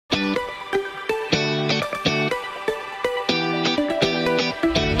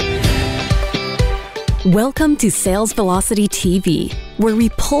Welcome to Sales Velocity TV, where we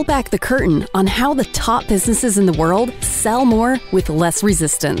pull back the curtain on how the top businesses in the world sell more with less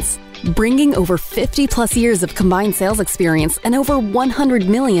resistance. Bringing over 50 plus years of combined sales experience and over 100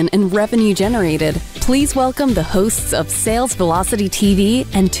 million in revenue generated, please welcome the hosts of Sales Velocity TV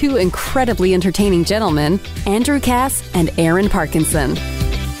and two incredibly entertaining gentlemen, Andrew Cass and Aaron Parkinson.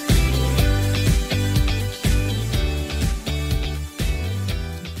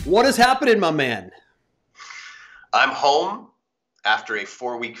 What is happening, my man? I'm home after a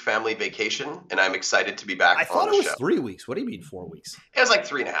 4-week family vacation, and I'm excited to be back on the show. I thought it was 3 weeks. What do you mean 4 weeks? It was like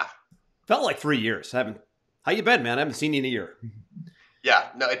 3.5. Felt like 3 years. How you been, man? I haven't seen you in a year. Yeah,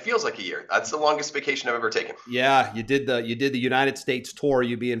 no, it feels like a year. That's the longest vacation I've ever taken. Yeah, you did the United States tour,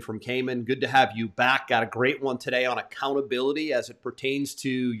 you being from Cayman. Good to have you back. Got a great one today on accountability as it pertains to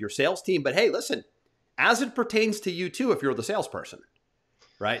your sales team. But hey, listen, as it pertains to you too, if you're the salesperson.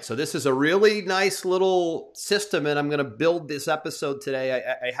 Right. So this is a really nice little system, and I'm going to build this episode today.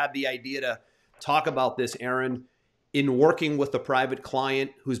 I had the idea to talk about this, Aaron, in working with a private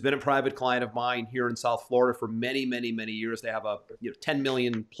client who's been a private client of mine here in South Florida for many, many, many years. They have a 10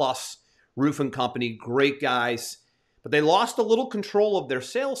 million plus roofing company, great guys, but they lost a little control of their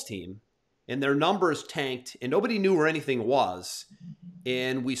sales team and their numbers tanked and nobody knew where anything was.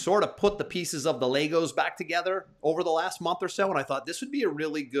 And we sort of put the pieces of the Legos back together over the last month or so. And I thought this would be a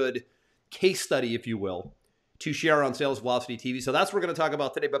really good case study, if you will, to share on Sales Velocity TV. So that's what we're going to talk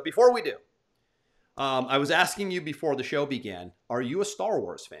about today. But before we do, I was asking you before the show began, are you a Star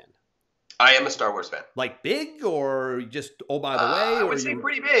Wars fan? I am a Star Wars fan. Like big or just, oh, by the way? I would say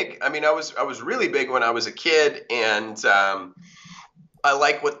pretty big. I mean, I was really big when I was a kid, and I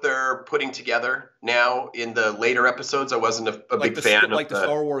like what they're putting together now in the later episodes. I wasn't a big fan of the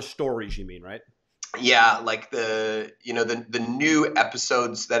Star Wars stories, you mean, right? Yeah, like the new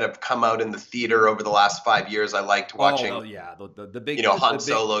episodes that have come out in the theater over the last 5 years. I liked watching. Oh yeah, the big Han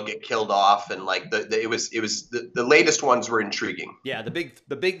Solo get killed off, and like the latest ones were intriguing. Yeah, the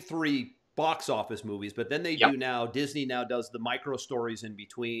big three box office movies, but then they do now. Disney now does the micro stories in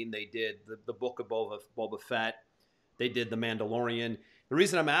between. They did the Book of Boba Fett. They did The Mandalorian. The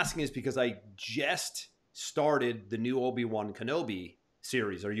reason I'm asking is because I just started the new Obi-Wan Kenobi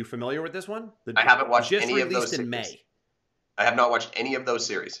series. Are you familiar with this one? I haven't watched any of those series. In May. I have not watched any of those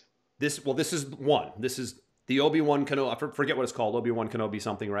series. This is one. This is the Obi-Wan Kenobi. I forget what it's called. Obi-Wan Kenobi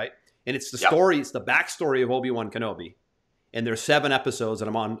something, right? And it's the story. It's the backstory of Obi-Wan Kenobi. And there's 7 episodes, and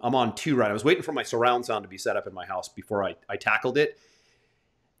I'm on 2 right. I was waiting for my surround sound to be set up in my house before I tackled it.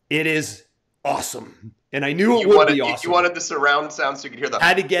 It is awesome. And I knew it would be awesome. You wanted the surround sound so you could hear the...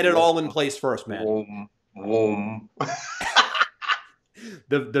 Had to get it all in place first, man. Whoom.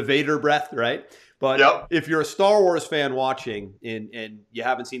 The Vader breath, right? But if you're a Star Wars fan watching and you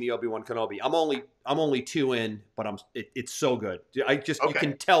haven't seen the Obi-Wan Kenobi, I'm only 2 in, but it's so good. You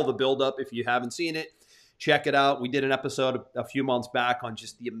can tell the buildup if you haven't seen it. Check it out. We did an episode a few months back on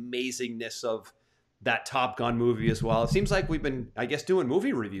just the amazingness of that Top Gun movie as well. It seems like we've been, I guess, doing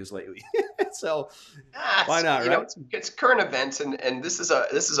movie reviews lately. So why not, right? It's current events, and this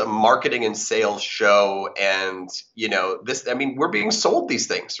is a marketing and sales show, and we're being sold these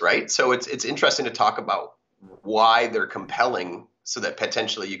things, right? So it's interesting to talk about why they're compelling, so that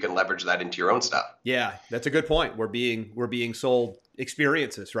potentially you can leverage that into your own stuff. Yeah, that's a good point. We're being sold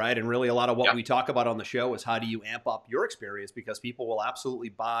experiences, right? And really, a lot of what we talk about on the show is how do you amp up your experience, because people will absolutely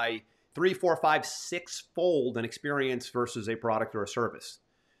buy 3, 4, 5, 6-fold an experience versus a product or a service.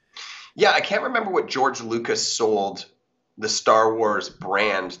 Yeah, I can't remember what George Lucas sold the Star Wars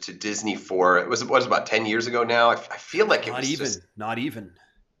brand to Disney for. It was about 10 years ago now. I feel like it was not even.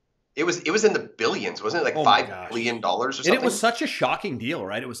 It was in the billions, wasn't it? Like $5 billion or something. And it was such a shocking deal,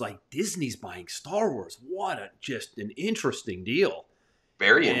 right? It was like Disney's buying Star Wars. Just an interesting deal.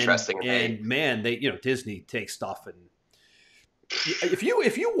 Very interesting. And man, Disney takes stuff and if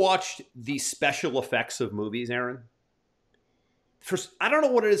you watched the special effects of movies, Aaron. I don't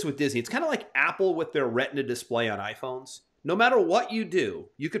know what it is with Disney. It's kind of like Apple with their Retina display on iPhones. No matter what you do,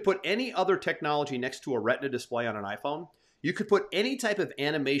 you could put any other technology next to a Retina display on an iPhone. You could put any type of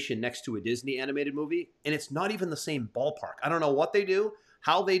animation next to a Disney animated movie, and it's not even the same ballpark. I don't know what they do,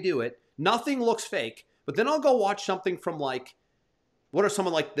 how they do it. Nothing looks fake. But then I'll go watch something from what are some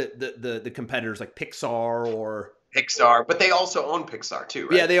of the competitors like Pixar or... Pixar, but they also own Pixar too,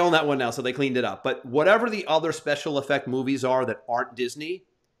 right? Yeah, they own that one now, so they cleaned it up. But whatever the other special effect movies are that aren't Disney,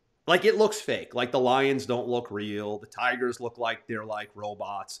 it looks fake. Like the lions don't look real. The tigers look like they're like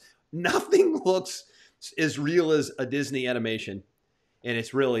robots. Nothing looks as real as a Disney animation, and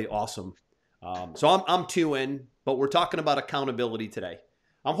it's really awesome. So I'm 2 in, but we're talking about accountability today.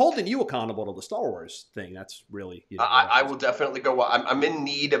 I'm holding you accountable to the Star Wars thing. That's really, I will definitely go. I'm in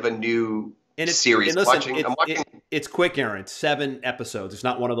need of a new series. And listen, it's quick, Aaron. 7 episodes. It's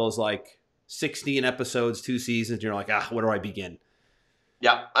not one of those like 16 episodes, 2 seasons. And you're like, where do I begin?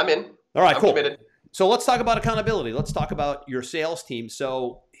 Yeah, I'm in. All right, I'm cool. committed. So let's talk about accountability. Let's talk about your sales team.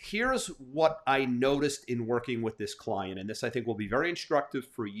 So here's what I noticed in working with this client, and this I think will be very instructive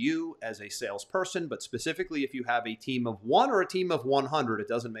for you as a salesperson, but specifically if you have a team of 1 or a team of 100, it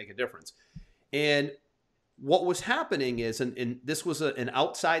doesn't make a difference. And what was happening is, and this was an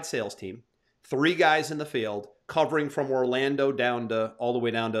outside sales team, 3 guys in the field covering from Orlando down to all the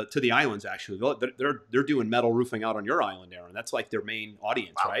way down to the islands. Actually, they're doing metal roofing out on your island, Aaron. That's like their main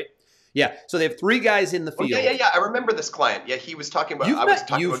audience, wow. Right? Yeah. So they have 3 guys in the field. Yeah. I remember this client. Yeah, he was talking about. I was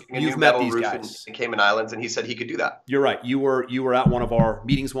talking about a new metal roof in Cayman Islands, and he said he could do that. You're right. You were at one of our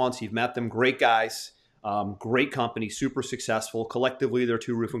meetings once. You've met them. Great guys. Great company, super successful. Collectively, their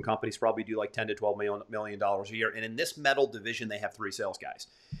 2 roofing companies probably do like $10 to $12 million a year. And in this metal division, they have 3 sales guys.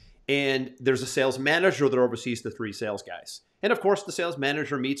 And there's a sales manager that oversees the 3 sales guys. And of course, the sales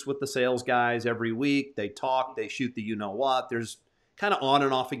manager meets with the sales guys every week. They talk, they shoot the you-know-what. There's kind of on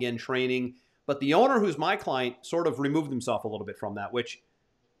and off again training. But the owner, who's my client, sort of removed himself a little bit from that, which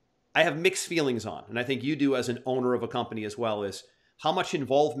I have mixed feelings on. And I think you do as an owner of a company as well, is how much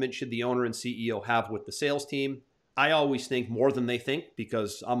involvement should the owner and CEO have with the sales team? I always think more than they think,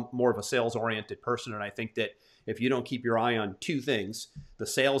 because I'm more of a sales-oriented person. And I think that if you don't keep your eye on 2 things, the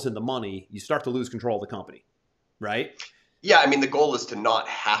sales and the money, you start to lose control of the company, right? Yeah, I mean, the goal is to not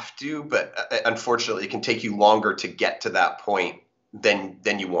have to, but unfortunately, it can take you longer to get to that point than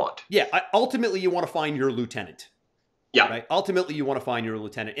you want. Yeah, ultimately, you want to find your lieutenant. Yeah. Right? Ultimately, you want to find your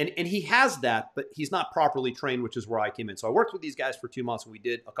lieutenant. And he has that, but he's not properly trained, which is where I came in. So I worked with these guys for 2 months, and we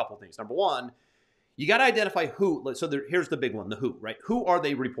did a couple things. Number one, you got to identify who. So here's the big one, the who, right? Who are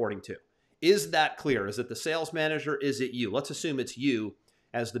they reporting to? Is that clear? Is it the sales manager? Is it you? Let's assume it's you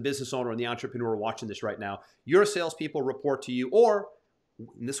as the business owner and the entrepreneur watching this right now. Your salespeople report to you, or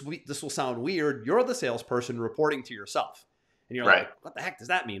this will sound weird, you're the salesperson reporting to yourself. And you're right. Like, what the heck does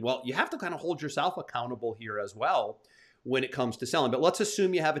that mean? Well, you have to kind of hold yourself accountable here as well when it comes to selling. But let's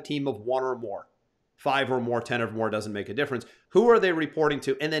assume you have a team of 1 or more, 5 or more, 10 or more, doesn't make a difference. Who are they reporting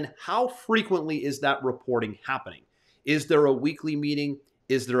to? And then how frequently is that reporting happening? Is there a weekly meeting?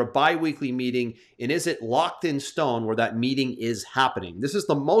 Is there a bi-weekly meeting? And is it locked in stone where that meeting is happening? This is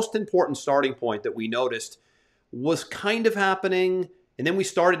the most important starting point that we noticed was kind of happening. And then we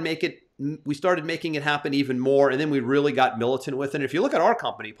started making it happen even more. And then we really got militant with it. And if you look at our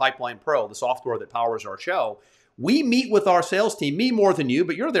company, Pipeline Pro, the software that powers our show, we meet with our sales team, me more than you,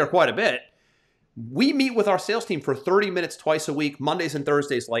 but you're there quite a bit. We meet with our sales team for 30 minutes twice a week, Mondays and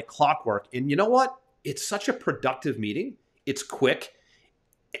Thursdays, like clockwork. And you know what? It's such a productive meeting. It's quick.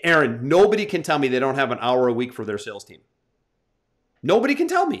 Aaron, nobody can tell me they don't have an hour a week for their sales team. Nobody can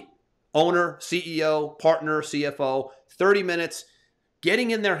tell me. Owner, CEO, partner, CFO, 30 minutes,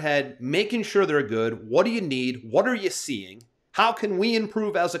 getting in their head, making sure they're good. What do you need? What are you seeing? How can we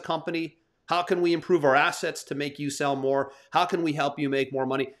improve as a company? How can we improve our assets to make you sell more? How can we help you make more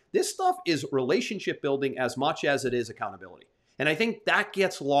money? This stuff is relationship building as much as it is accountability. And I think that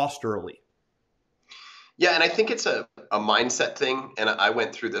gets lost early. Yeah, and I think it's a mindset thing. And I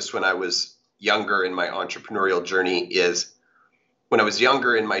went through this when I was younger in my entrepreneurial journey. Is when I was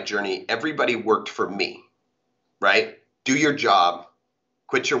younger in my journey, everybody worked for me, right? Do your job,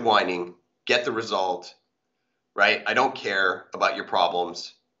 quit your whining, get the result, right? I don't care about your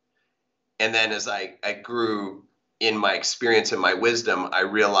problems. And then as I grew in my experience and my wisdom, I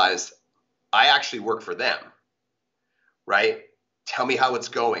realized I actually work for them, right? Tell me how it's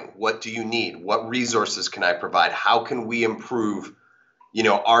going. What do you need? What resources can I provide? How can we improve,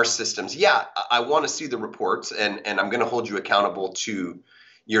 our systems? Yeah, I want to see the reports and I'm going to hold you accountable to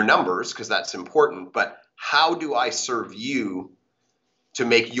your numbers because that's important. But how do I serve you to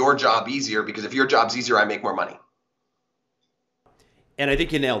make your job easier? Because if your job's easier, I make more money. And I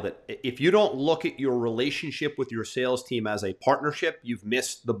think you nailed it. If you don't look at your relationship with your sales team as a partnership, you've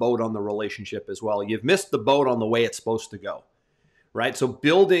missed the boat on the relationship as well. You've missed the boat on the way it's supposed to go, right? So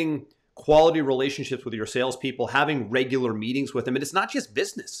building quality relationships with your salespeople, having regular meetings with them, and it's not just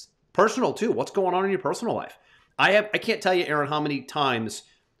business, personal too. What's going on in your personal life? I can't tell you, Aaron, how many times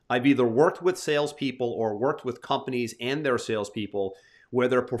I've either worked with salespeople or worked with companies and their salespeople where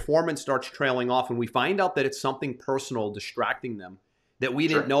their performance starts trailing off, and we find out that it's something personal distracting them that we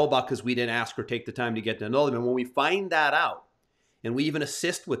didn't know about because we didn't ask or take the time to get to know them. And when we find that out, and we even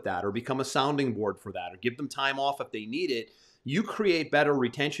assist with that or become a sounding board for that or give them time off if they need it, you create better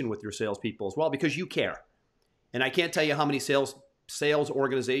retention with your salespeople as well because you care. And I can't tell you how many sales sales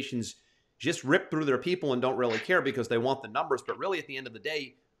organizations just rip through their people and don't really care because they want the numbers. But really, at the end of the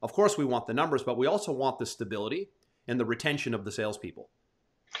day, of course, we want the numbers, but we also want the stability and the retention of the salespeople.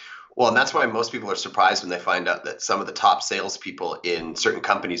 Well, and that's why most people are surprised when they find out that some of the top salespeople in certain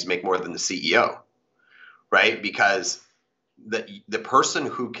companies make more than the CEO, right? Because the person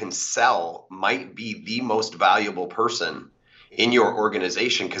who can sell might be the most valuable person in your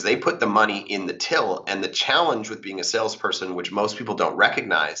organization because they put the money in the till. And the challenge with being a salesperson, which most people don't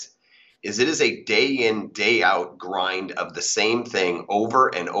recognize, is it is a day in, day out grind of the same thing over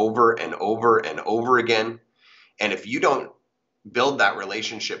and over and over and over again. And if you don't build that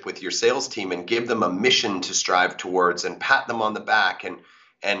relationship with your sales team and give them a mission to strive towards and pat them on the back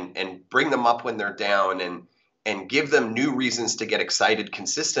and bring them up when they're down and give them new reasons to get excited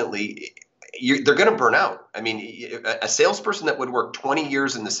consistently, they're going to burn out. I mean, a salesperson that would work 20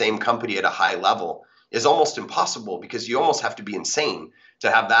 years in the same company at a high level is almost impossible because you almost have to be insane to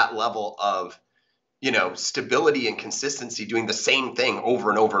have that level of, stability and consistency doing the same thing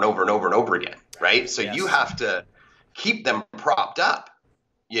over and over and over and over and over again, right? So Yes. You have to keep them propped up,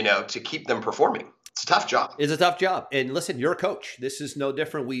 to keep them performing. It's a tough job. It's a tough job. And listen, you're a coach. This is no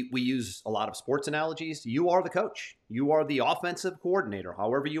different. We use a lot of sports analogies. You are the coach. You are the offensive coordinator,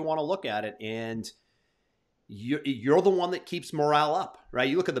 however you want to look at it. And you're the one that keeps morale up, right?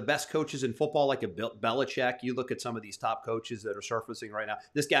 You look at the best coaches in football, like a Belichick. You look at some of these top coaches that are surfacing right now.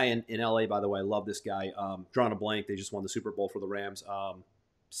 This guy in LA, by the way, I love this guy. Drawing a blank. They just won the Super Bowl for the Rams.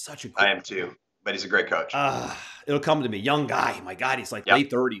 Such a good I am too, but he's a great coach. It'll come to me. Young guy. My God, he's like late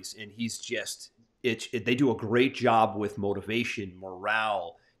 30s, and he's just they do a great job with motivation,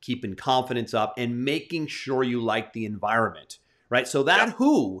 morale, keeping confidence up, and making sure you like the environment, right? So that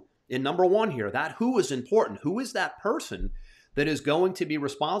who, in number one here, that who is important. Who is that person that is going to be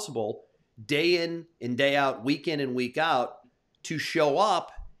responsible day in and day out, week in and week out, to show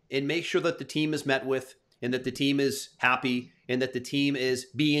up and make sure that the team is met with and that the team is happy and that the team is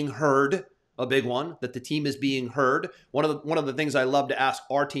being heard. A big one, that the team is being heard. One of the things I love to ask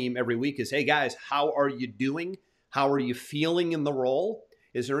our team every week is, hey guys, how are you doing? How are you feeling in the role?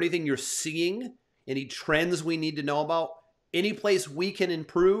 Is there anything you're seeing? Any trends we need to know about? Any place we can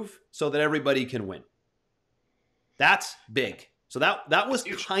improve so that everybody can win? That's big. So that was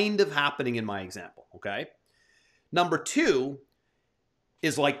kind of happening in my example, okay? Number two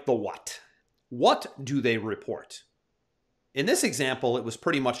is like the what. What do they report? In this example, it was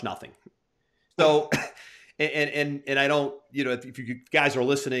pretty much nothing. So, and I don't, if you guys are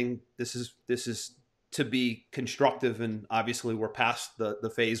listening, this is to be constructive, and obviously we're past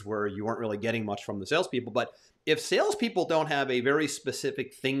the phase where you weren't really getting much from the salespeople. But if salespeople don't have a very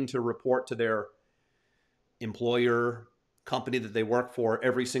specific thing to report to their employer, company that they work for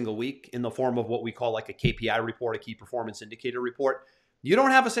every single week in the form of what we call like a KPI report, a key performance indicator report, you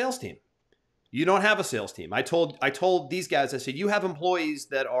don't have a sales team. You don't have a sales team. I told these guys, I said, you have employees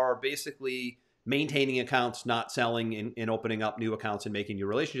that are basically maintaining accounts, not selling and opening up new accounts and making new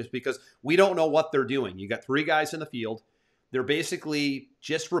relationships because we don't know what they're doing. You got 3 guys in the field. They're basically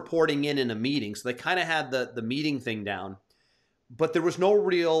just reporting in a meeting. So they kind of had the meeting thing down, but there was no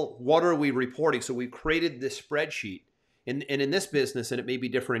real, what are we reporting? So we created this spreadsheet. And in this business, and it may be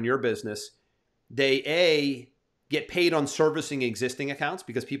different in your business, they get paid on servicing existing accounts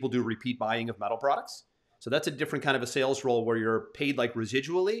because people do repeat buying of metal products. So that's a different kind of a sales role where you're paid like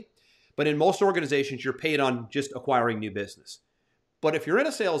residually. But in most organizations, you're paid on just acquiring new business. But if you're in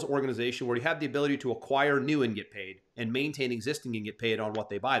a sales organization where you have the ability to acquire new and get paid and maintain existing and get paid on what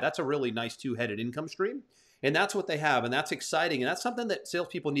they buy, that's a really nice 2-headed income stream. And that's what they have. And that's exciting. And that's something that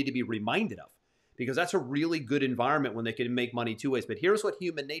salespeople need to be reminded of because that's a really good environment when they can make money 2 ways. But here's what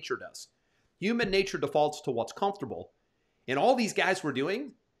human nature does. Human nature defaults to what's comfortable. And all these guys were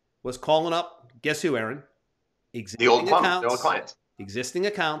doing was calling up, guess who, Aaron? The old clients. Existing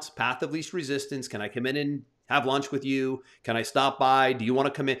accounts, path of least resistance. Can I come in and have lunch with you? Can I stop by? Do you want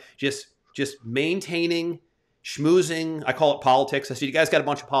to come in? Just maintaining, schmoozing. I call it politics. I said, you guys got a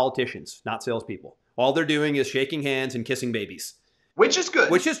bunch of politicians, not salespeople. All they're doing is shaking hands and kissing babies. Which is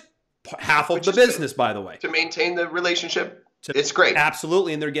good. Which is half of the business, by the way. To maintain the relationship, it's great.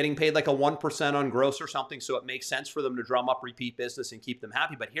 Absolutely. And they're getting paid like a 1% on gross or something. So it makes sense for them to drum up repeat business and keep them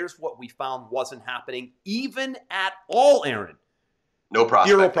happy. But here's what we found wasn't happening even at all, Aaron. No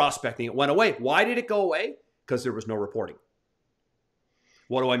prospecting. 0 prospecting. It went away. Why did it go away? Because there was no reporting.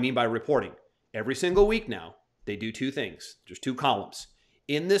 What do I mean by reporting? Every single week now, they do 2 things. There's 2 columns.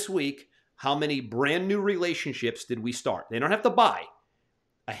 In this week, how many brand new relationships did we start? They don't have to buy.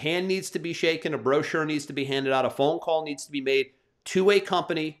 A hand needs to be shaken. A brochure needs to be handed out. A phone call needs to be made to a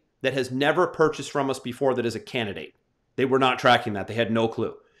company that has never purchased from us before that is a candidate. They were not tracking that. They had no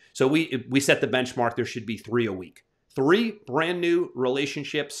clue. So we set the benchmark. There should be 3 a week. 3 brand new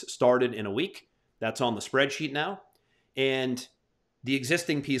relationships started in a week. That's on the spreadsheet now. And the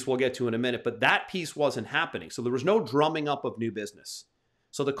existing piece we'll get to in a minute, but that piece wasn't happening. So there was no drumming up of new business.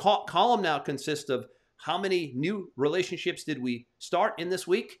 So the column now consists of how many new relationships did we start in this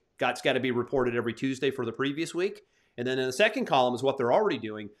week? It's got to be reported every Tuesday for the previous week. And then in the second column is what they're already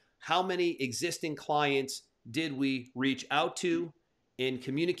doing. How many existing clients did we reach out to and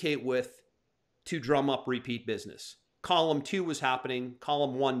communicate with to drum up repeat business? Column 2 was happening.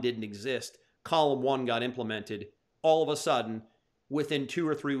 Column 1 didn't exist. Column 1 got implemented. All of a sudden, within 2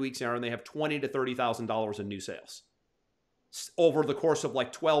 or 3 weeks, Aaron, they have $20,000 to $30,000 in new sales over the course of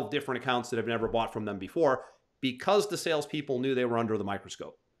like 12 different accounts that have never bought from them before, because the salespeople knew they were under the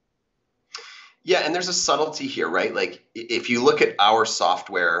microscope. Yeah, and there's a subtlety here, right? Like if you look at our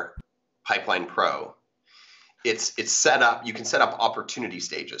software, Pipeline Pro, it's set up, you can set up opportunity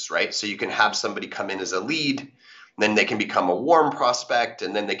stages, right? So you can have somebody come in as a lead, then they can become a warm prospect,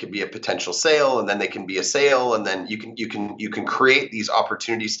 and then they can be a potential sale, and then they can be a sale, and then you can create these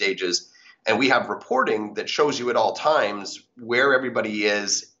opportunity stages. And we have reporting that shows you at all times where everybody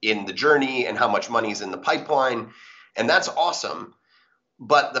is in the journey and how much money is in the pipeline. And that's awesome.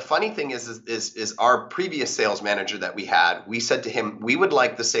 But the funny thing is our previous sales manager that we had, we said to him, we would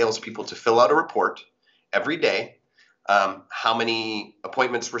like the salespeople to fill out a report every day. How many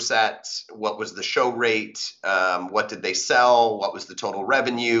appointments were set? What was the show rate? What did they sell? What was the total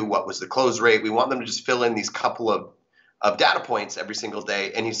revenue? What was the close rate? We want them to just fill in these couple of data points every single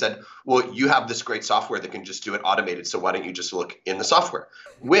day. And he said, well, you have this great software that can just do it automated. So why don't you just look in the software,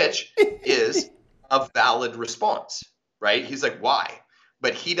 which is a valid response, right? He's like, why?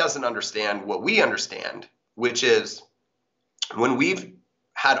 But he doesn't understand what we understand, which is when we've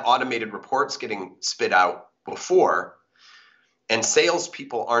had automated reports getting spit out before, and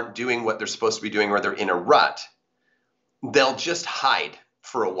salespeople aren't doing what they're supposed to be doing, or they're in a rut, they'll just hide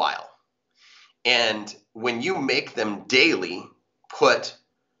for a while. And when you make them daily put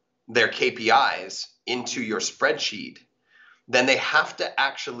their KPIs into your spreadsheet, then they have to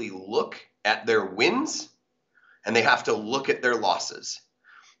actually look at their wins and they have to look at their losses.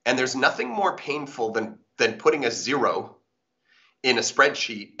 And there's nothing more painful than putting a 0 in a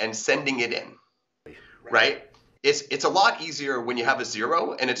spreadsheet and sending it in, right? It's a lot easier when you have a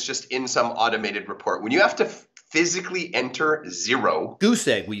 0 and it's just in some automated report. When you have to physically enter 0. Goose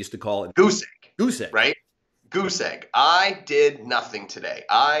egg, we used to call it. Goose egg. Goose egg. Right? Goose egg. I did nothing today.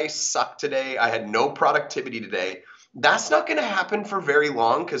 I sucked today. I had no productivity today. That's not going to happen for very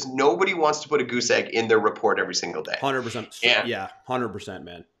long because nobody wants to put a goose egg in their report every single day. 100%. Yeah, 100%,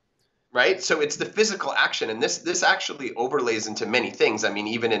 man. Right? So it's the physical action. And this actually overlays into many things. I mean,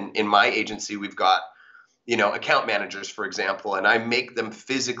 even in my agency, we've got, account managers, for example, and I make them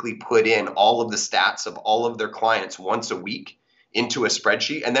physically put in all of the stats of all of their clients once a week into a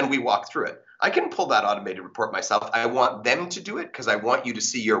spreadsheet, and then we walk through it. I can pull that automated report myself. I want them to do it because I want you to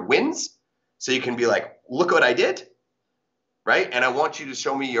see your wins so you can be like, look what I did, right? And I want you to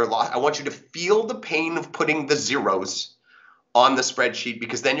show me your loss. I want you to feel the pain of putting the zeros on the spreadsheet,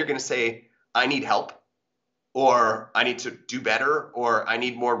 because then you're going to say, I need help, or I need to do better, or I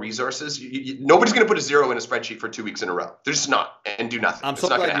need more resources. Nobody's going to put a 0 in a spreadsheet for 2 weeks in a row. They're just not, and do nothing. I'm so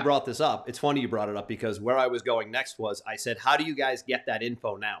glad you brought this up. It's funny you brought it up, because where I was going next was, I said, how do you guys get that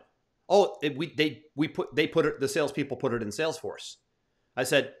info now? Oh, the salespeople put it in Salesforce. I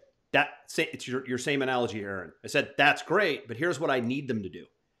said, it's your same analogy, Aaron. I said, that's great, but here's what I need them to do.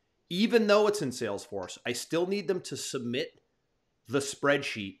 Even though it's in Salesforce, I still need them to submit the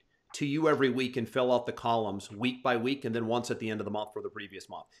spreadsheet to you every week and fill out the columns week by week, and then once at the end of the month for the previous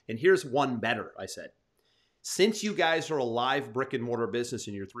month. And here's one better, I said. Since you guys are a live brick and mortar business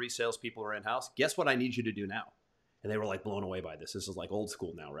and your 3 salespeople are in-house, guess what I need you to do now? And they were like blown away by this. This is like old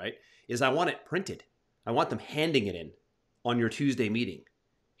school now, right? Is I want it printed. I want them handing it in on your Tuesday meeting.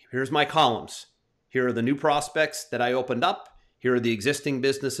 Here's my columns. Here are the new prospects that I opened up. Here are the existing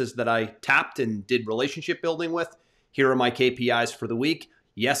businesses that I tapped and did relationship building with. Here are my KPIs for the week.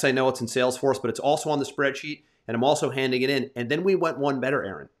 Yes, I know it's in Salesforce, but it's also on the spreadsheet, and I'm also handing it in. And then we went one better,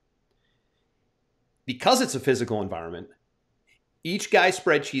 Aaron. Because it's a physical environment, each guy's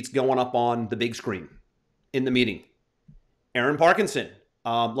spreadsheet's going up on the big screen in the meeting. Aaron Parkinson,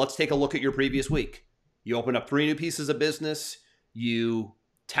 let's take a look at your previous week. You opened up 3 new pieces of business. You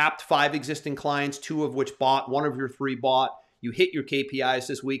tapped 5 existing clients, 2 of which bought, 1 of your 3 bought. You hit your KPIs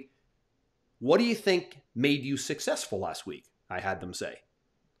this week. What do you think made you successful last week? I had them say.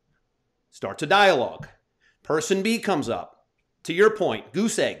 Starts a dialogue. Person B comes up. To your point,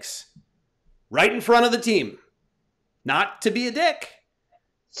 goose eggs. Right in front of the team. Not to be a dick,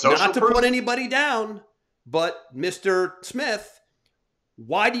 Social not to proof. put anybody down, but Mr. Smith,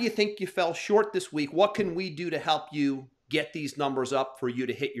 why do you think you fell short this week? What can we do to help you get these numbers up for you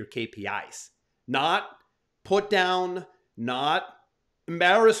to hit your KPIs? Not put down, not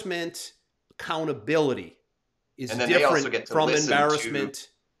embarrassment, accountability is different from embarrassment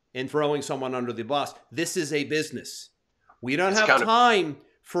and throwing someone under the bus. This is a business. We don't have time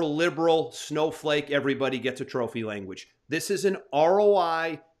for liberal snowflake, everybody gets a trophy language. This is an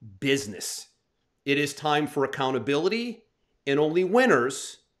ROI business. It is time for accountability, and only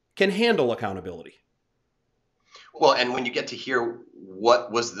winners can handle accountability. Well, and when you get to hear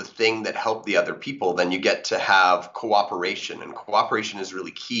what was the thing that helped the other people, then you get to have cooperation. And cooperation is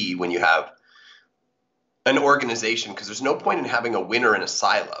really key when you have an organization, because there's no point in having a winner in a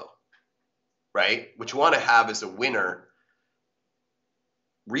silo, right? What you want to have is a winner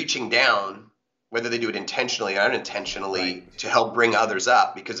reaching down, whether they do it intentionally or unintentionally, to help bring others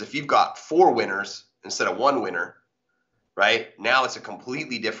up. Because if you've got 4 winners instead of 1 winner, right, now it's a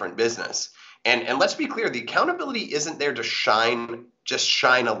completely different business. And let's be clear, the accountability isn't there to shine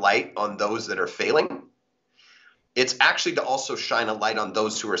a light on those that are failing. It's actually to also shine a light on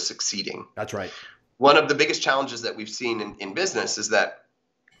those who are succeeding. That's right. One of the biggest challenges that we've seen in business is that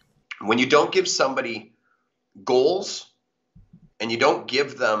when you don't give somebody goals and you don't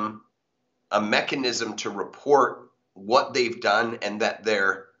give them a mechanism to report what they've done and that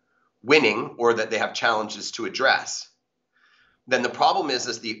they're winning or that they have challenges to address, then the problem is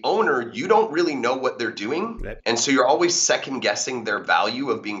as the owner, you don't really know what they're doing. Right. And so you're always second guessing their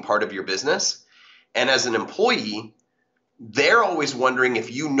value of being part of your business. And as an employee, they're always wondering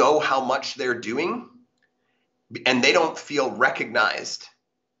if you know how much they're doing, and they don't feel recognized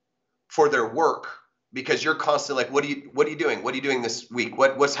for their work because you're constantly like, what are you doing? What are you doing this week?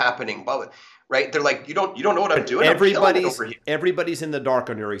 What's happening? Right? They're like, you don't know what I'm doing. Everybody's in the dark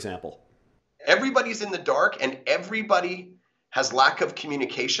on your example. Everybody's in the dark, and everybody has lack of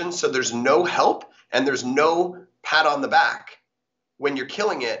communication. So there's no help and there's no pat on the back when you're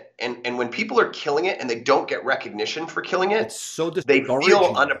killing it. And when people are killing it and they don't get recognition for killing it, it's so they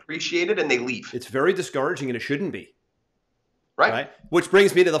feel unappreciated and they leave. It's very discouraging, and it shouldn't be. Right? Which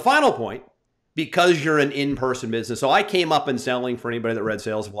brings me to the final point, because you're an in-person business. So I came up in selling, for anybody that read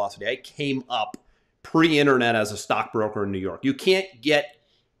Sales Velocity, I came up pre-internet as a stockbroker in New York. You can't get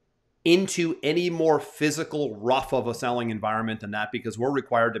into any more physical rough of a selling environment than that, because we're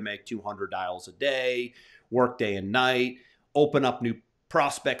required to make 200 dials a day, work day and night, open up new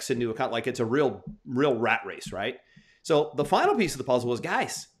prospects and new account. Like, it's a real rat race, right? So the final piece of the puzzle is,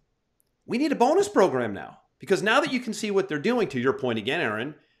 guys, we need a bonus program now, because now that you can see what they're doing, to your point again,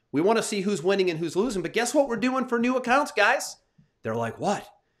 Aaron, we want to see who's winning and who's losing. But guess what we're doing for new accounts, guys? They're like, what?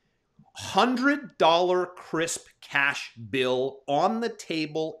 $100 crisp cash bill on the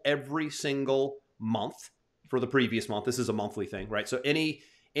table every single month for the previous month. This is a monthly thing, right? So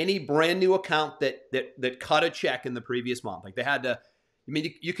any brand new account that cut a check in the previous month, like they had to, I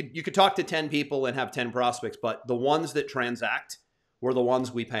mean, you could talk to 10 people and have 10 prospects, but the ones that transact were the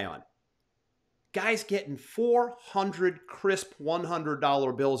ones we pay on. Guys getting 400 crisp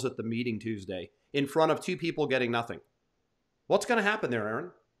 $100 bills at the meeting Tuesday in front of 2 people getting nothing. What's going to happen there,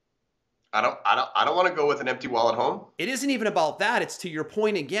 Aaron? I don't want to go with an empty wallet home. It isn't even about that. It's to your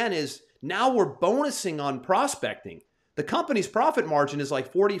point again, is now we're bonusing on prospecting. The company's profit margin is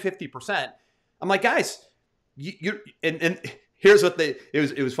like 40, 50%. I'm like, guys, and here's what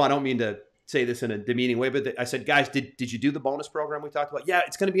it was fun. I don't mean to say this in a demeaning way, but I said, guys, did you do the bonus program we talked about? Yeah,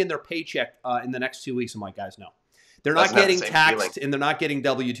 it's going to be in their paycheck in the next 2 weeks. I'm like, guys, no. They're not getting taxed and they're not getting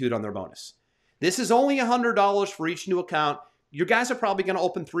W-2'd on their bonus. This is only $100 for each new account. You guys are probably going to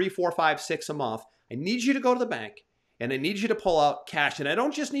open 3, 4, 5, 6 a month. I need you to go to the bank and I need you to pull out cash. And I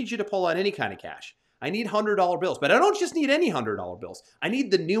don't just need you to pull out any kind of cash. I need $100 bills, but I don't just need any $100 bills. I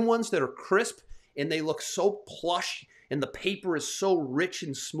need the new ones that are crisp and they look so plush and the paper is so rich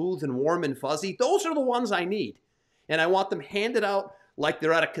and smooth and warm and fuzzy. Those are the ones I need. And I want them handed out like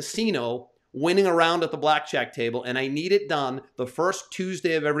they're at a casino winning around at the blackjack table. And I need it done the first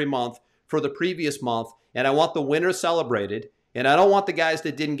Tuesday of every month for the previous month. And I want the winners celebrated. And I don't want the guys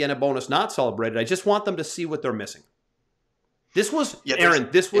that didn't get a bonus not celebrated. I just want them to see what they're missing. This was, Aaron,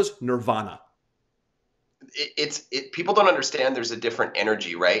 this was nirvana. People don't understand there's a different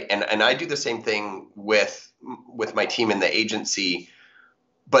energy, right? And I do the same thing with my team in the agency,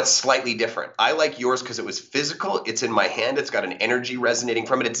 but slightly different. I like yours because it was physical. It's in my hand. It's got an energy resonating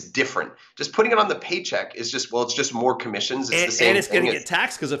from it. It's different. Just putting it on the paycheck is just, well, it's just more commissions. It's the same and it's going to get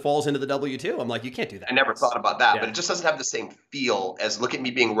taxed because it falls into the W-2. I'm like, you can't do that. I never thought about that, but it just doesn't have the same feel as look at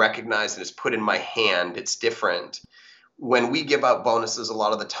me being recognized and it's put in my hand. It's different. when we give out bonuses, a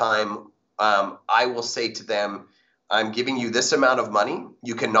lot of the time, I will say to them, I'm giving you this amount of money.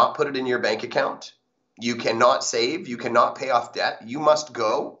 You cannot put it in your bank account. You cannot save. You cannot pay off debt. You must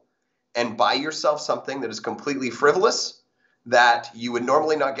go and buy yourself something that is completely frivolous that you would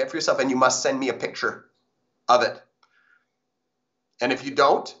normally not get for yourself, and you must send me a picture of it. And if you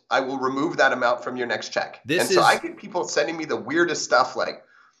don't, I will remove that amount from your next check. So I get people sending me the weirdest stuff, like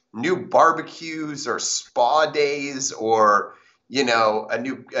new barbecues or spa days, or a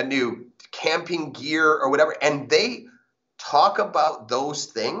new camping gear or whatever, and they talk about those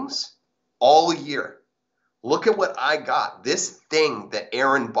things all year. Look at what I got. This thing that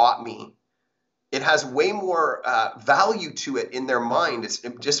Aaron bought me. It has way more value to it in their mind. It's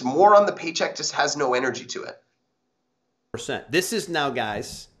just more on the paycheck, just has no energy to it. This is now,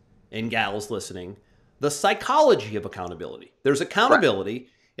 guys and gals listening, the psychology of accountability. There's accountability, right,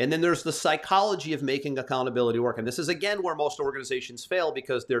 and then there's the psychology of making accountability work. And this is, again, where most organizations fail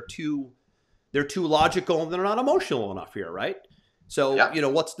because they're too logical and they're not emotional enough here, right? So, yeah,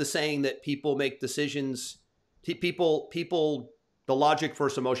 what's the saying that people make decisions? People, the logic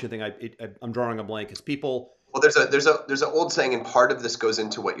versus emotion thing. I'm drawing a blank. Is people. Well, there's an old saying, and part of this goes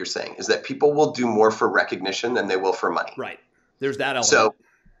into what you're saying, is that people will do more for recognition than they will for money. Right. There's that element. So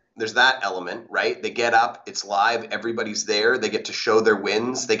there's that element, right? They get up, it's live, everybody's there, they get to show their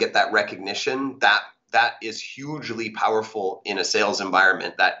wins, they get that recognition. That is hugely powerful in a sales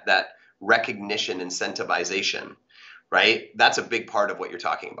environment. That recognition, incentivization, right? That's a big part of what you're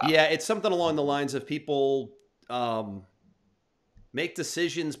talking about. Yeah, it's something along the lines of people make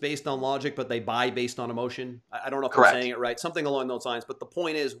decisions based on logic, but they buy based on emotion. I don't know if Correct. I'm saying it right. Something along those lines. But the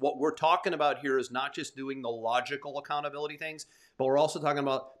point is, what we're talking about here is not just doing the logical accountability things, but we're also talking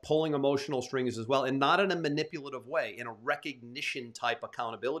about pulling emotional strings as well, and not in a manipulative way, in a recognition type,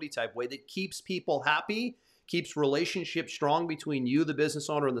 accountability type way that keeps people happy, keeps relationships strong between you, the business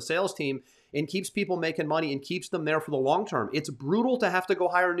owner, and the sales team, and keeps people making money and keeps them there for the long term. It's brutal to have to go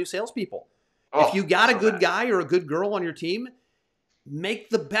hire new salespeople. If you got a good guy or a good girl on your team, make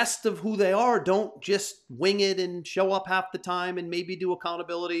the best of who they are. Don't just wing it and show up half the time and maybe do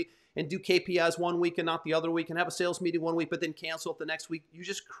accountability and do KPIs one week and not the other week and have a sales meeting one week, but then cancel it the next week. You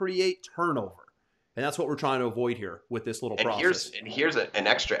just create turnover. And that's what we're trying to avoid here with this little process. Here's an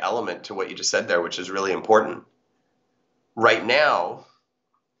extra element to what you just said there, which is really important. Right now,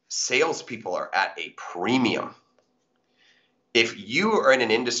 salespeople are at a premium. If you are in an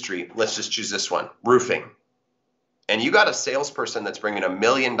industry, let's just choose this one, roofing, and you got a salesperson that's bringing $1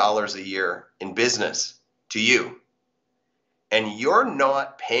 million a year in business to you, and you're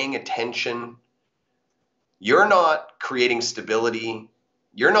not paying attention, you're not creating stability,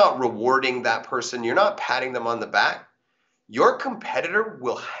 you're not rewarding that person, you're not patting them on the back, your competitor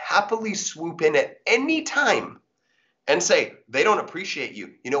will happily swoop in at any time and say, they don't appreciate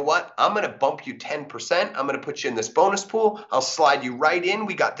you. You know what? I'm going to bump you 10%. I'm going to put you in this bonus pool. I'll slide you right in.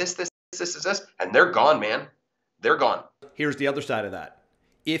 We got this. And they're gone, man. They're gone. Here's the other side of that.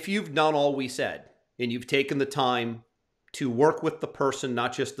 If you've done all we said and you've taken the time to work with the person,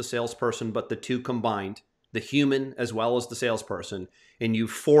 not just the salesperson, but the two combined, the human as well as the salesperson, and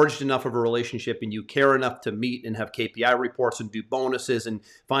you've forged enough of a relationship and you care enough to meet and have KPI reports and do bonuses and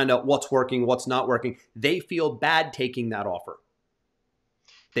find out what's working, what's not working, they feel bad taking that offer.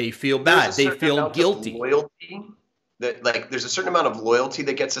 They feel bad. They feel guilty. Loyalty there's a certain amount of loyalty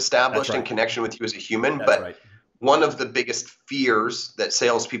that gets established in connection with you as a human. That's right. One of the biggest fears that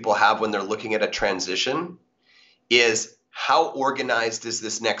salespeople have when they're looking at a transition is, how organized is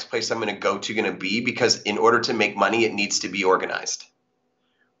this next place I'm going to go to going to be? Because in order to make money, it needs to be organized,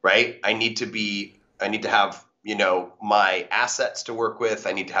 right? I need to have, my assets to work with.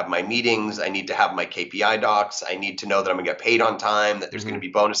 I need to have my meetings. I need to have my KPI docs. I need to know that I'm going to get paid on time, that there's going to be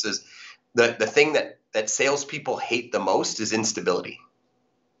bonuses. The thing that salespeople hate the most is instability.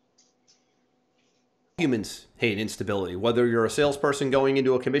 Humans hate instability, whether you're a salesperson going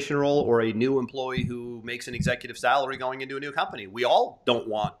into a commission role or a new employee who makes an executive salary going into a new company. We all don't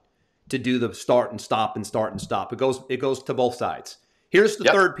want to do the start and stop and start and stop. It goes to both sides. Here's the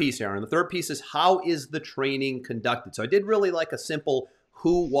third piece, Aaron. The third piece is, how is the training conducted? So I did really like a simple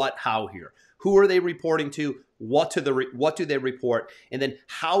who, what, how here. Who are they reporting to? What do they report? And then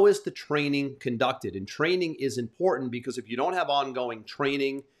how is the training conducted? And training is important because if you don't have ongoing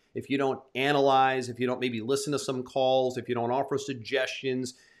training, if you don't analyze, if you don't maybe listen to some calls, if you don't offer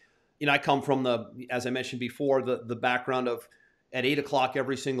suggestions, I come from as I mentioned before, the background of at 8 o'clock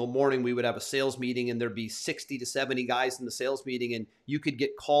every single morning, we would have a sales meeting and there'd be 60 to 70 guys in the sales meeting, and you could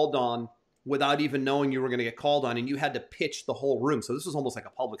get called on without even knowing you were going to get called on, and you had to pitch the whole room. So this was almost like a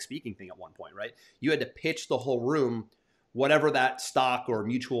public speaking thing at one point, right? You had to pitch the whole room whatever that stock or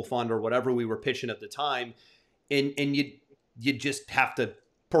mutual fund or whatever we were pitching at the time. And you'd just have to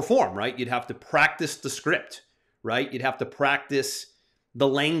perform, right? You'd have to practice the script, right? You'd have to practice the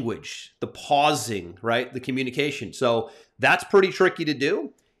language, the pausing, right? The communication. So that's pretty tricky to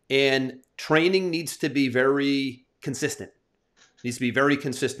do. And training needs to be very consistent. It needs to be very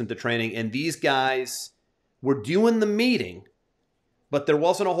consistent, the training. And these guys were doing the meeting, but there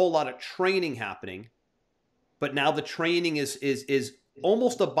wasn't a whole lot of training happening. But now the training is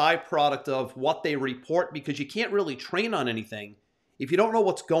almost a byproduct of what they report, because you can't really train on anything if you don't know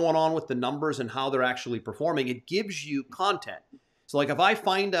what's going on with the numbers and how they're actually performing. It gives you content. So like if I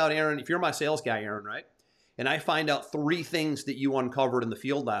find out, Aaron, if you're my sales guy, Aaron, right? And I find out 3 things that you uncovered in the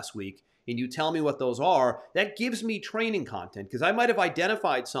field last week, and you tell me what those are, that gives me training content, because I might have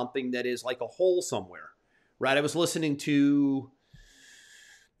identified something that is like a hole somewhere, right? I was listening to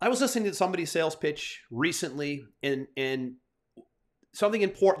somebody's sales pitch recently, and something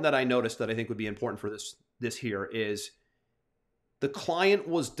important that I noticed that I think would be important for this here is the client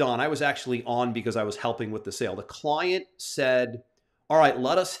was done. I was actually on because I was helping with the sale. The client said, all right,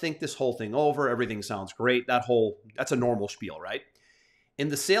 let us think this whole thing over. Everything sounds great. That's a normal spiel, right? And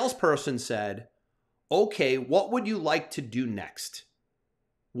the salesperson said, okay, what would you like to do next?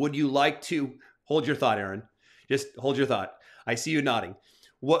 Would you like to, hold your thought, Aaron. Just hold your thought. I see you nodding.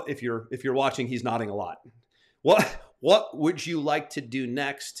 What if you're watching, he's nodding a lot. What would you like to do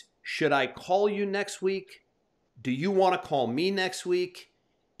next? Should I call you next week? Do you want to call me next week?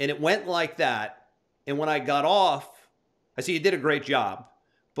 And it went like that. And when I got off, I see you did a great job,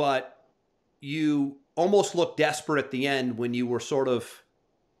 but you almost looked desperate at the end when you were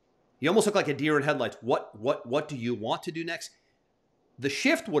you almost looked like a deer in headlights. What do you want to do next? The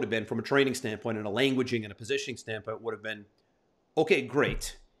shift would have been, from a training standpoint and a languaging and a positioning standpoint, would have been, okay,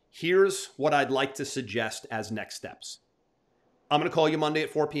 great. Here's what I'd like to suggest as next steps. I'm going to call you Monday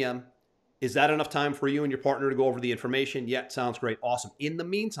at 4 p.m. Is that enough time for you and your partner to go over the information? Yeah, sounds great. Awesome. In the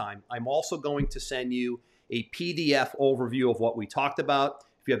meantime, I'm also going to send you a PDF overview of what we talked about.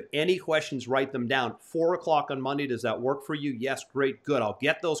 If you have any questions, write them down. 4 o'clock on Monday, does that work for you? Yes, great, good. I'll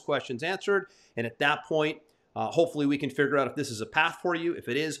get those questions answered. And at that point, hopefully we can figure out if this is a path for you. If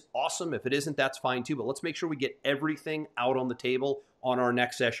it is, awesome. If it isn't, that's fine too. But let's make sure we get everything out on the table on our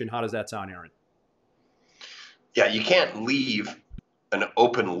next session. How does that sound, Aaron? Yeah, you can't leave an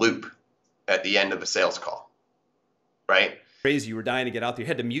open loop at the end of a sales call, right? Crazy. You were dying to get out there. You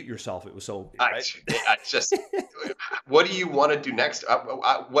had to mute yourself. It was so, right? I just, what do you want to do next?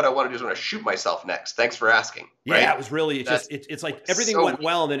 What I want to do is I want to shoot myself next. Thanks for asking. Right? Yeah, it was really, it's like everything went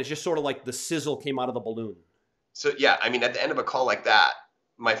well, and then it's just sort of like the sizzle came out of the balloon. So yeah, I mean, at the end of a call like that,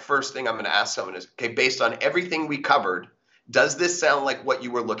 my first thing I'm going to ask someone is, okay, based on everything we covered, does this sound like what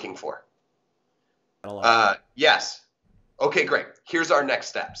you were looking for? Yes. Okay, great. Here's our next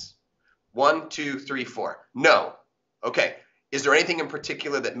steps. 1, 2, 3, 4. No. Okay. Is there anything in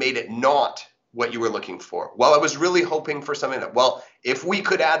particular that made it not what you were looking for? Well, I was really hoping for something well, if we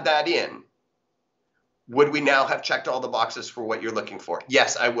could add that in, would we now have checked all the boxes for what you're looking for?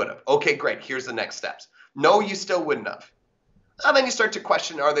 Yes, I would have. Okay, great. Here's the next steps. No, you still wouldn't have. And then you start to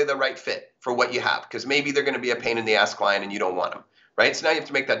question, are they the right fit for what you have? Because maybe they're going to be a pain in the ass client and you don't want them, right? So now you have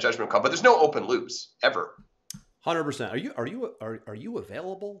to make that judgment call. But there's no open loops ever. 100%. Are you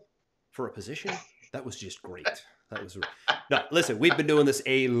available for a position? That was just great. No, listen, we've been doing this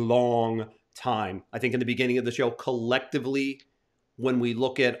a long time. I think in the beginning of the show, collectively, when we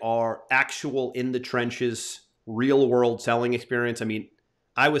look at our actual in the trenches, real world selling experience, I mean,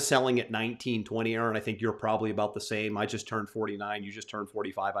 I was selling at 19, 20, Aaron. I think you're probably about the same. I just turned 49. You just turned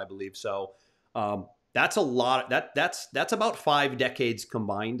 45, I believe. So that's a lot. That's about 5 decades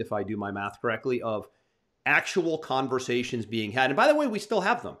combined, if I do my math correctly, of actual conversations being had. And by the way, we still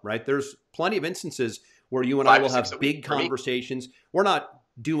have them, right? There's plenty of instances where you and I will have big conversations. We're not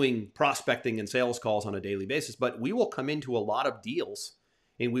doing prospecting and sales calls on a daily basis, but we will come into a lot of deals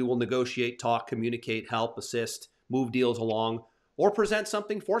and we will negotiate, talk, communicate, help, assist, move deals along, or present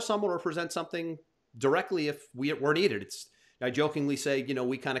something for someone, or present something directly if we're needed. I jokingly say,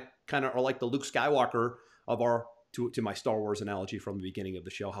 we kind of are like the Luke Skywalker of our, to my Star Wars analogy from the beginning of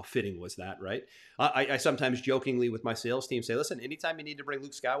the show. How fitting was that, right? I sometimes jokingly with my sales team say, listen, anytime you need to bring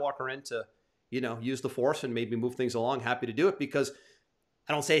Luke Skywalker in to, use the Force and maybe move things along, happy to do it, because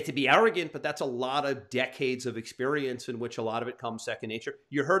I don't say it to be arrogant, but that's a lot of decades of experience in which a lot of it comes second nature.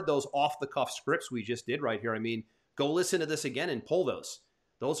 You heard those off the cuff scripts we just did right here. I mean, go listen to this again and pull those.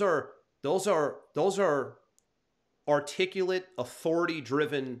 Those are articulate,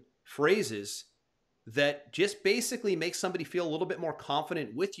 authority-driven phrases that just basically make somebody feel a little bit more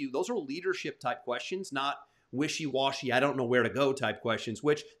confident with you. Those are leadership type questions, not wishy-washy, I don't know where to go type questions,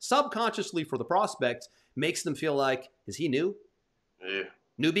 which subconsciously for the prospects makes them feel like, is he new? Yeah.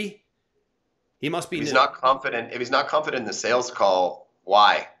 Newbie? He must be If he's new. not confident, if he's not confident in the sales call,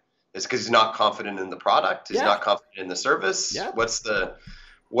 why? It's because he's not confident in the product. He's not confident in the service. Yeah. What's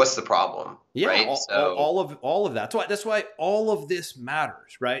the problem? Yeah, right? all of that. So that's why all of this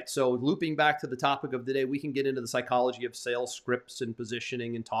matters, right? So looping back to the topic of the day, we can get into the psychology of sales scripts and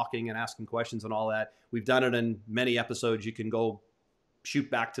positioning and talking and asking questions and all that. We've done it in many episodes. You can go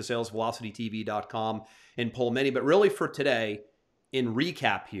shoot back to salesvelocitytv.com and pull many. But really for today, in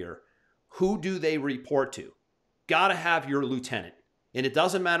recap here, who do they report to? Got to have your lieutenant. And it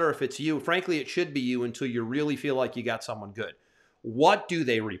doesn't matter if it's you. Frankly, it should be you until you really feel like you got someone good. What do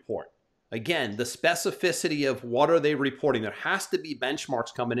they report? Again, the specificity of what are they reporting? There has to be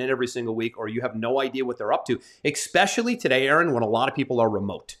benchmarks coming in every single week or you have no idea what they're up to, especially today, Aaron, when a lot of people are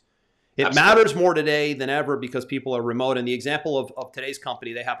remote. It Absolutely. matters more today than ever because people are remote. And the example of today's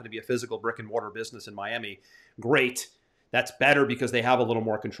company, they happen to be a physical brick and mortar business in Miami. Great. That's better because they have a little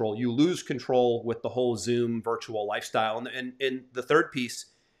more control. You lose control with the whole Zoom virtual lifestyle. And the third piece,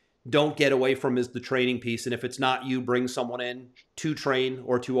 don't get away from is the training piece. And if it's not you, bring someone in to train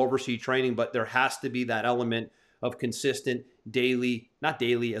or to oversee training. But there has to be that element of consistent daily, not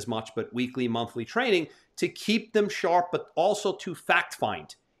daily as much, but weekly, monthly training to keep them sharp, but also to fact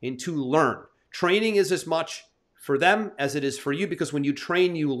find and to learn. Training is as much for them as it is for you because when you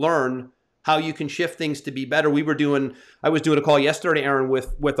train, you learn how you can shift things to be better. I was doing a call yesterday, Aaron,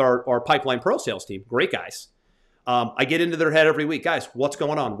 with our Pipeline Pro sales team. Great guys. I get into their head every week. Guys, what's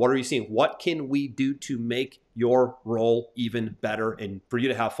going on? What are you seeing? What can we do to make your role even better and for you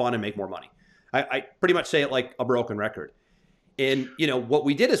to have fun and make more money? I pretty much say it like a broken record. And, what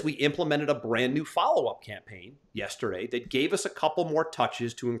we did is we implemented a brand new follow-up campaign yesterday that gave us a couple more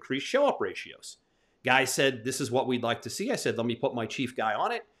touches to increase show-up ratios. Guy said, this is what we'd like to see. I said, let me put my chief guy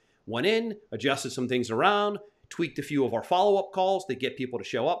on it. Went in, adjusted some things around, tweaked a few of our follow-up calls to get people to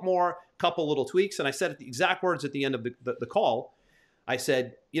show up more, couple little tweaks. And I said the exact words at the end of the call. I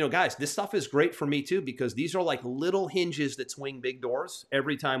said, guys, this stuff is great for me too, because these are like little hinges that swing big doors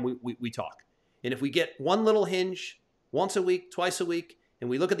every time we talk. And if we get one little hinge once a week, twice a week, and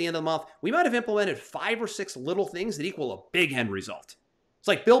we look at the end of the month, we might have implemented 5 or 6 little things that equal a big end result. It's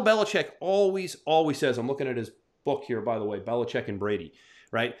like Bill Belichick always says, I'm looking at his book here, by the way, Belichick and Brady,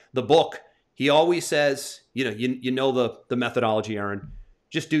 right? The book, he always says, you know the methodology, Aaron,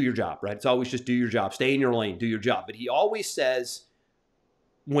 just do your job, right? It's always just do your job, stay in your lane, do your job. But he always says,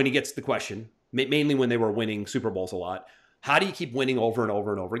 when he gets the question, mainly when they were winning Super Bowls a lot, how do you keep winning over and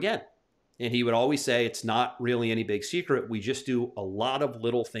over and over again? And he would always say, it's not really any big secret. We just do a lot of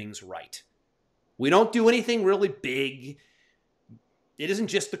little things right. We don't do anything really big. It isn't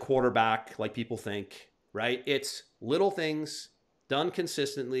just the quarterback like people think, right? It's little things done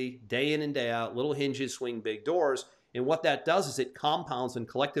consistently, day in and day out, little hinges swing big doors. And what that does is it compounds and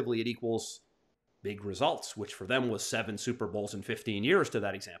collectively it equals big results, which for them was 7 Super Bowls in 15 years to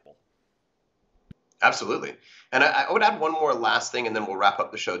that example. Absolutely. And I would add one more last thing and then we'll wrap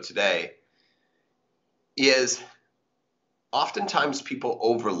up the show today. Is oftentimes people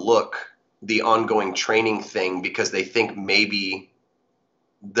overlook the ongoing training thing because they think maybe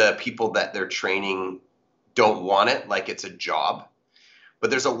the people that they're training don't want it, like it's a job. But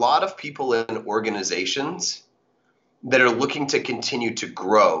there's a lot of people in organizations that are looking to continue to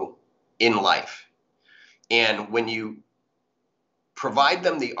grow in life. And when you provide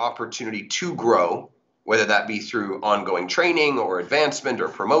them the opportunity to grow, whether that be through ongoing training or advancement or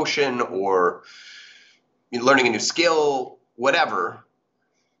promotion or learning a new skill, whatever,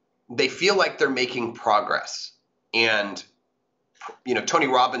 they feel like they're making progress. And, Tony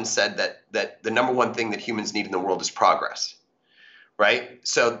Robbins said that the number one thing that humans need in the world is progress, right?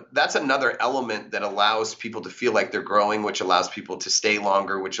 So that's another element that allows people to feel like they're growing, which allows people to stay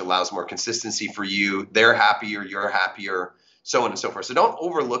longer, which allows more consistency for you. They're happier, you're happier, so on and so forth. So don't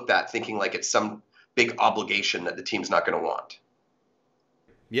overlook that thinking like it's some big obligation that the team's not going to want.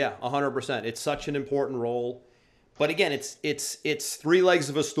 Yeah, 100%. It's such an important role. But again, it's 3 legs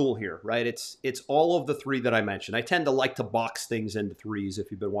of a stool here, right? It's all of the 3 that I mentioned. I tend to like to box things into 3s if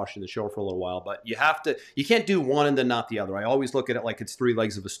you've been watching the show for a little while, but you can't do one and then not the other. I always look at it like it's 3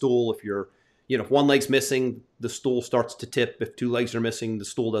 legs of a stool. If one leg's missing, the stool starts to tip. If 2 legs are missing, the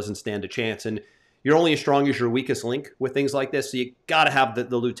stool doesn't stand a chance. And you're only as strong as your weakest link with things like this. So you got to have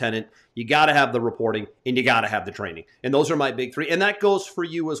the lieutenant, you got to have the reporting, and you got to have the training. And those are my big 3. And that goes for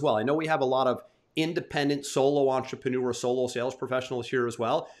you as well. I know we have a lot of independent solo entrepreneur, solo sales professionals here as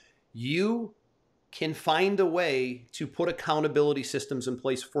well. You can find a way to put accountability systems in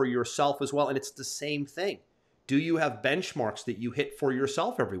place for yourself as well. And it's the same thing. Do you have benchmarks that you hit for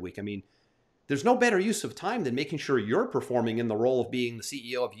yourself every week? I mean, there's no better use of time than making sure you're performing in the role of being the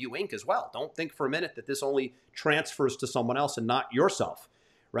CEO of You Inc. as well. Don't think for a minute that this only transfers to someone else and not yourself,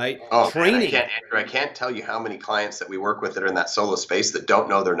 right? Oh, Training. Man, I can't tell you how many clients that we work with that are in that solo space that don't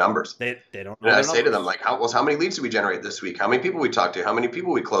know their numbers. They don't know And their I say to numbers. them, like, how many leads did we generate this week? How many people we talked to? How many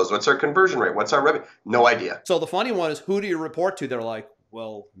people we closed? What's our conversion rate? What's our revenue? No idea. So the funny one is, who do you report to? They're like,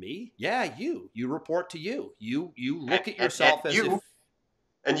 well, me? Yeah, you. You report to you. You look at yourself as if...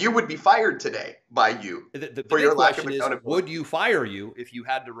 And you would be fired today by you The for your lack of question is, accountability. would you fire you if you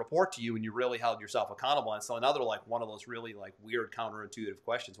had to report to you and you really held yourself accountable? And so another, like, one of those really, like, weird counterintuitive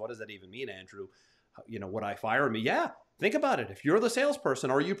questions. What does that even mean, Andrew? You know, would I fire me? Yeah. Think about it. If you're the salesperson,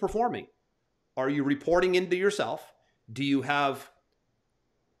 are you performing? Are you reporting into yourself? Do you have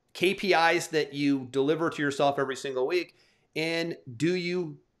KPIs that you deliver to yourself every single week? And do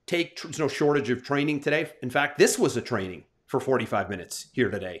you take, there's no shortage of training today. In fact, this was a training for 45 minutes here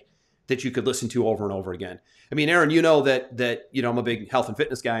today that you could listen to over and over again. I mean, Aaron, you know that you know, I'm a big health and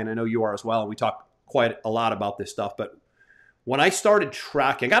fitness guy, and I know you are as well. And we talk quite a lot about this stuff. But when I started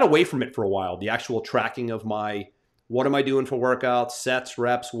tracking, I got away from it for a while, the actual tracking of what am I doing for workouts, sets,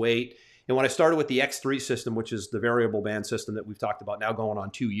 reps, weight. And when I started with the X3 system, which is the variable band system that we've talked about now going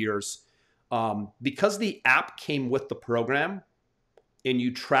on 2 years, because the app came with the program, and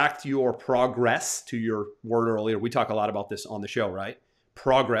you tracked your progress, to your word earlier. We talk a lot about this on the show, right?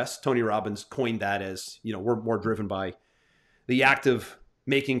 Progress. Tony Robbins coined that as, you know, we're more driven by the act of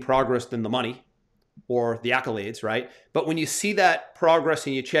making progress than the money or the accolades, right? But when you see that progress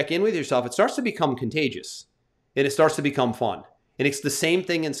and you check in with yourself, it starts to become contagious and it starts to become fun. And it's the same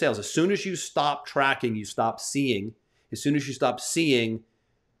thing in sales. As soon as you stop tracking, you stop seeing. As soon as you stop seeing,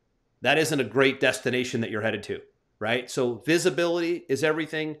 that isn't a great destination that you're headed to. Right? So visibility is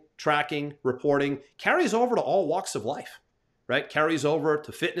everything. Tracking, reporting carries over to all walks of life, right? Carries over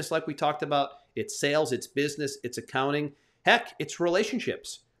to fitness, like we talked about. It's sales, it's business, it's accounting. Heck, it's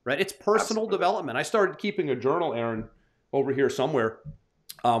relationships, right? It's personal development. I started keeping a journal, Aaron, over here somewhere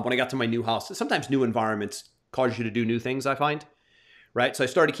when I got to my new house. Sometimes new environments cause you to do new things, I find, right? So I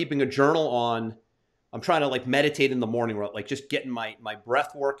started keeping a journal on, I'm trying to like meditate in the morning, like just getting my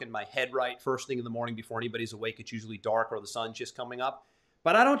breath work and my head right first thing in the morning before anybody's awake. It's usually dark or the sun's just coming up.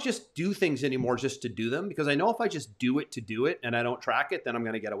 But I don't just do things anymore just to do them, because I know if I just do it to do it and I don't track it, then I'm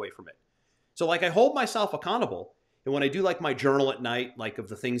going to get away from it. So like I hold myself accountable. And when I do like my journal at night, like of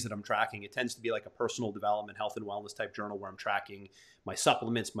the things that I'm tracking, it tends to be like a personal development, health and wellness type journal where I'm tracking my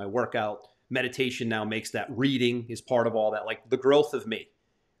supplements, my workout. Meditation now makes that. Reading is part of all that, like the growth of me,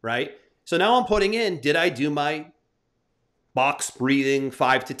 right? So now I'm putting in, did I do my box breathing,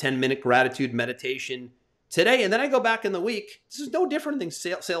 5 to 10 minute gratitude meditation today? And then I go back in the week. This is no different than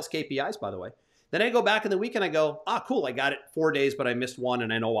sales KPIs, by the way. Then I go back in the week and I go, cool, I got it 4 days, but I missed one,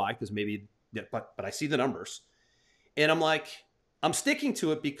 and I know why, because maybe, but I see the numbers. And I'm like, I'm sticking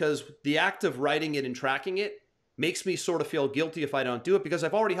to it because the act of writing it and tracking it makes me sort of feel guilty if I don't do it, because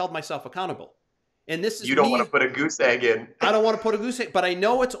I've already held myself accountable. And this is you don't want to put a goose egg in. I don't want to put a goose egg, but I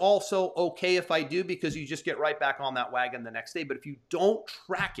know it's also okay if I do, because you just get right back on that wagon the next day. But if you don't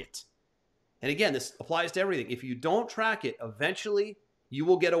track it, and again, this applies to everything. If you don't track it, eventually you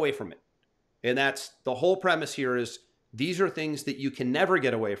will get away from it. And that's the whole premise here, is these are things that you can never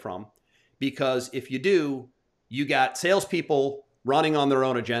get away from, because if you do, you got salespeople running on their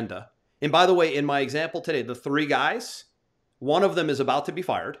own agenda. And by the way, in my example today, the 3 guys, one of them is about to be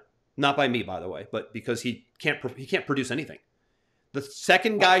fired. Not by me, by the way, but because he can't produce anything. The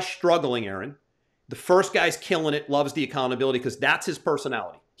second guy's struggling, Aaron. The first guy's killing it, loves the accountability, because that's his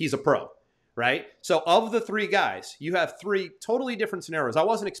personality. He's a pro, right? So of the 3 guys, you have 3 totally different scenarios. I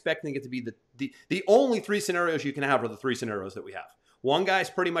wasn't expecting it to be the only 3 scenarios you can have are the 3 scenarios that we have. One guy's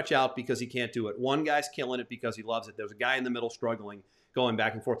pretty much out because he can't do it. One guy's killing it because he loves it. There's a guy in the middle struggling, going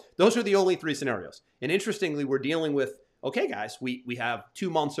back and forth. Those are the only 3 scenarios. And interestingly, we're dealing with, okay, guys, we have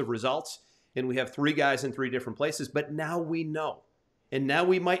 2 months of results, and we have 3 guys in 3 different places, but now we know. And now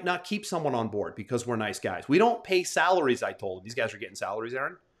we might not keep someone on board because we're nice guys. We don't pay salaries, I told them. These guys are getting salaries,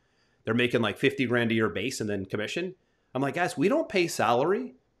 Aaron. They're making like 50 grand a year base and then commission. I'm like, guys, we don't pay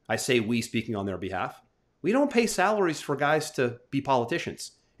salary. I say we, speaking on their behalf. We don't pay salaries for guys to be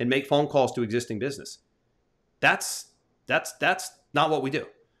politicians and make phone calls to existing business. That's not what we do,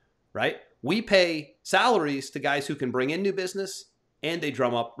 right? We pay salaries to guys who can bring in new business and they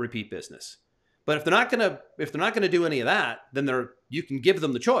drum up repeat business. But if they're not gonna do any of that, then you can give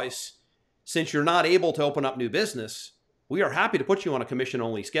them the choice. Since you're not able to open up new business, we are happy to put you on a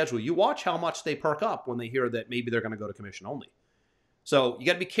commission-only schedule. You watch how much they perk up when they hear that maybe they're going to go to commission only. So you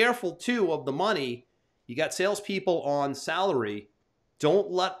got to be careful too of the money. you got salespeople on salary.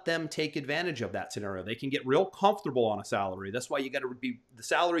 Don't let them take advantage of that scenario. They can get real comfortable on a salary. That's why you got to be, the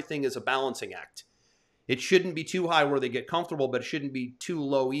salary thing is a balancing act. It shouldn't be too high where they get comfortable, but it shouldn't be too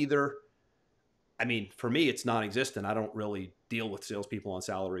low either. I mean, for me, it's non-existent. I don't really deal with salespeople on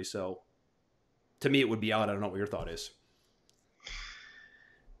salary. So to me, it would be out. I don't know what your thought is.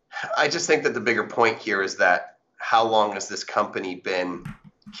 I just think that the bigger point here is that how long has this company been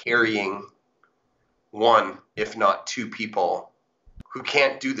carrying one, if not two people who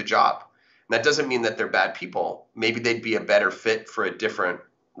can't do the job? And that doesn't mean that they're bad people. Maybe they'd be a better fit for a different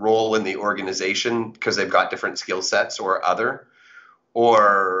role in the organization because they've got different skill sets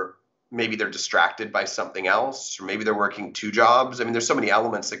or maybe they're distracted by something else, or maybe they're working two jobs. I mean, there's so many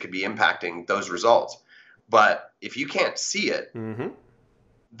elements that could be impacting those results. But if you can't see it,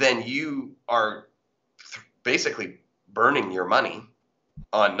 then you are basically burning your money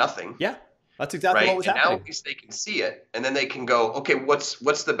on nothing. Yeah. That's exactly what was happening. Now at least they can see it, and then they can go, okay,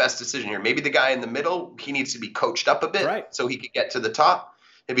 what's the best decision here? Maybe the guy in the middle, he needs to be coached up a bit so he could get to the top.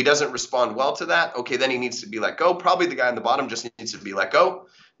 If he doesn't respond well to that, okay, then he needs to be let go. Probably the guy on the bottom just needs to be let go.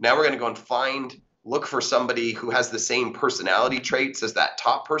 Now we're going to go and look for somebody who has the same personality traits as that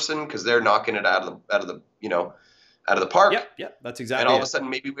top person, because they're knocking it out of the park. Yep, that's exactly. And all of a sudden,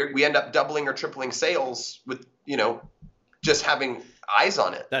 maybe we end up doubling or tripling sales with just having eyes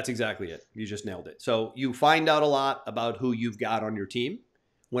on it. That's exactly it. You just nailed it. So you find out a lot about who you've got on your team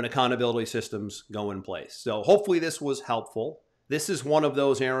when accountability systems go in place. So hopefully this was helpful. This is one of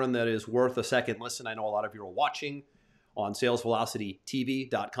those, Aaron, that is worth a second listen. I know a lot of you are watching on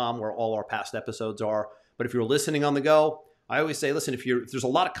salesvelocitytv.com, where all our past episodes are. But if you're listening on the go, I always say, listen, if there's a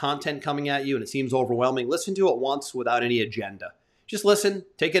lot of content coming at you and it seems overwhelming, listen to it once without any agenda. Just listen,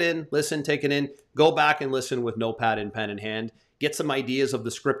 take it in, listen, take it in, go back and listen with notepad and pen in hand. Get some ideas of the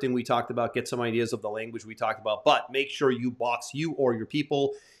scripting we talked about, get some ideas of the language we talked about, but make sure you box you or your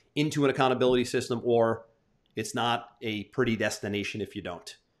people into an accountability system, or it's not a pretty destination if you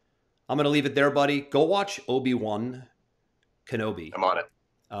don't. I'm going to leave it there, buddy. Go watch Obi-Wan Kenobi. I'm on it.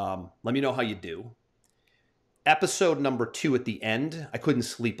 Let me know how you do. Episode number 2 at the end, I couldn't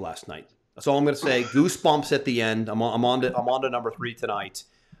sleep last night. That's all I'm going to say. Goosebumps at the end. I'm on to number 3 tonight.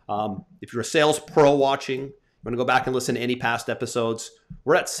 If you're a sales pro watching, you want to go back and listen to any past episodes,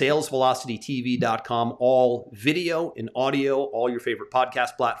 we're at salesvelocitytv.com. All video and audio, all your favorite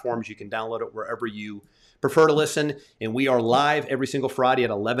podcast platforms. You can download it wherever you prefer to listen. And we are live every single Friday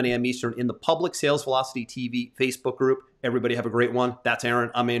at 11 a.m. Eastern in the public Sales Velocity TV Facebook group. Everybody have a great one. That's Aaron.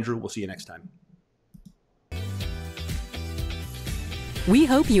 I'm Andrew. We'll see you next time. We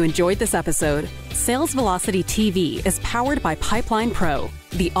hope you enjoyed this episode. Sales Velocity TV is powered by Pipeline Pro,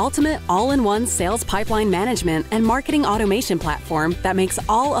 the ultimate all-in-one sales pipeline management and marketing automation platform that makes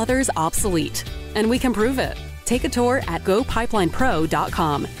all others obsolete. And we can prove it. Take a tour at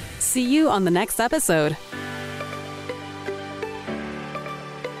gopipelinePro.com. See you on the next episode.